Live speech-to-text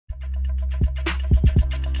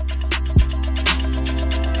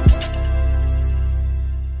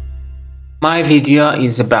My video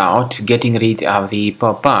is about getting rid of the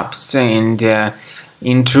pop-ups and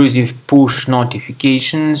intrusive push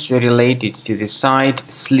notifications related to the site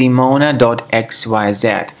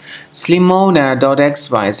Slimona.xyz.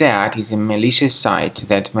 Slimona.xyz is a malicious site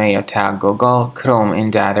that may attack Google, Chrome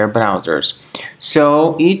and other browsers.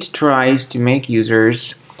 So it tries to make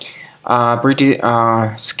users pretty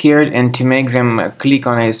scared and to make them click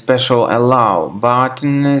on a special allow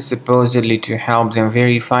button, supposedly to help them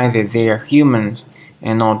verify that they are humans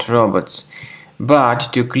and not robots.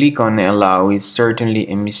 But to click on allow is certainly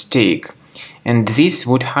a mistake, and this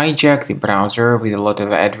would hijack the browser with a lot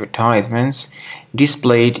of advertisements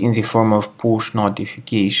displayed in the form of push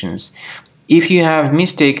notifications. If you have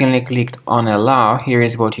mistakenly clicked on allow, here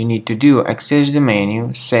is what you need to do. Access the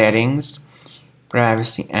menu, settings,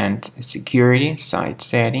 privacy and security, site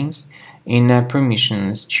settings. In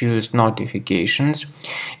permissions, choose notifications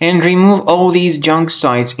and remove all these junk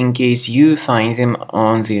sites in case you find them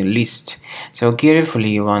on the list. So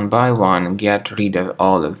carefully, one by one, get rid of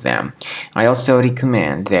all of them. I also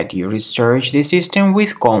recommend that you research the system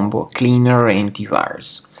with Combo Cleaner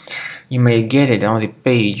antivirus. You may get it on the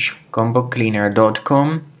page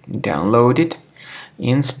combocleaner.com, download it,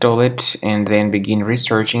 install it, and then begin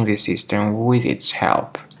researching the system with its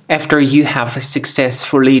help. After you have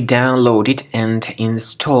successfully downloaded and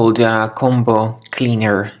installed Combo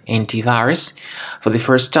Cleaner antivirus, for the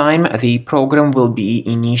first time the program will be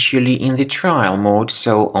initially in the trial mode,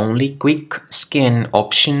 so only quick scan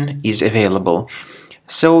option is available.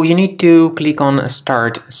 So you need to click on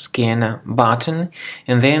Start Scan button,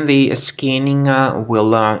 and then the scanning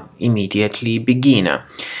will immediately begin.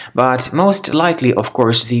 But most likely, of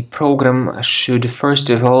course, the program should first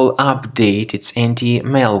of all update its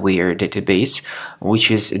anti-malware database,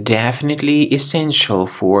 which is definitely essential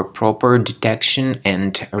for proper detection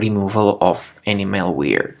and removal of any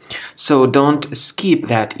malware. So don't skip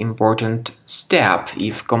that important step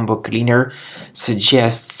if Combo Cleaner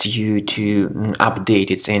suggests you to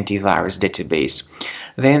update its antivirus database.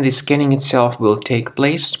 Then the scanning itself will take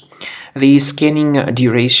place. The scanning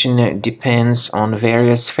duration depends on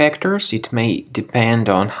various factors. It may depend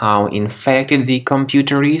on how infected the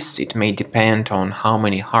computer is. It may depend on how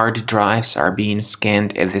many hard drives are being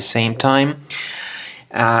scanned at the same time.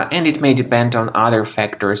 And it may depend on other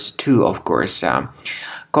factors too, of course.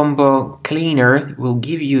 Combo Cleaner will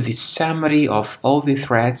give you the summary of all the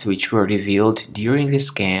threats which were revealed during the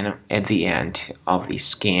scan at the end of the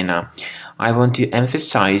scan. I want to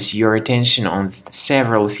emphasize your attention on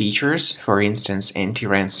several features, for instance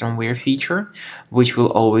anti-ransomware feature, which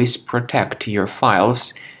will always protect your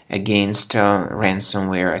files against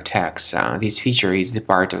ransomware attacks. This feature is the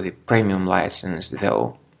part of the premium license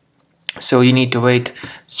though. So you need to wait a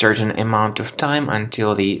certain amount of time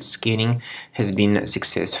until the scanning has been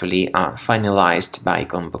successfully finalized by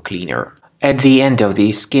Combo Cleaner. At the end of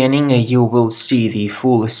the scanning, you will see the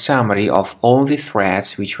full summary of all the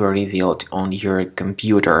threats which were revealed on your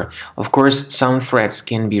computer. Of course, some threats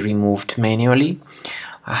can be removed manually.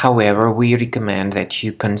 However, we recommend that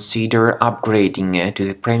you consider upgrading to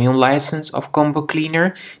the premium license of Combo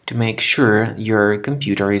Cleaner to make sure your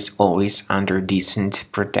computer is always under decent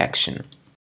protection.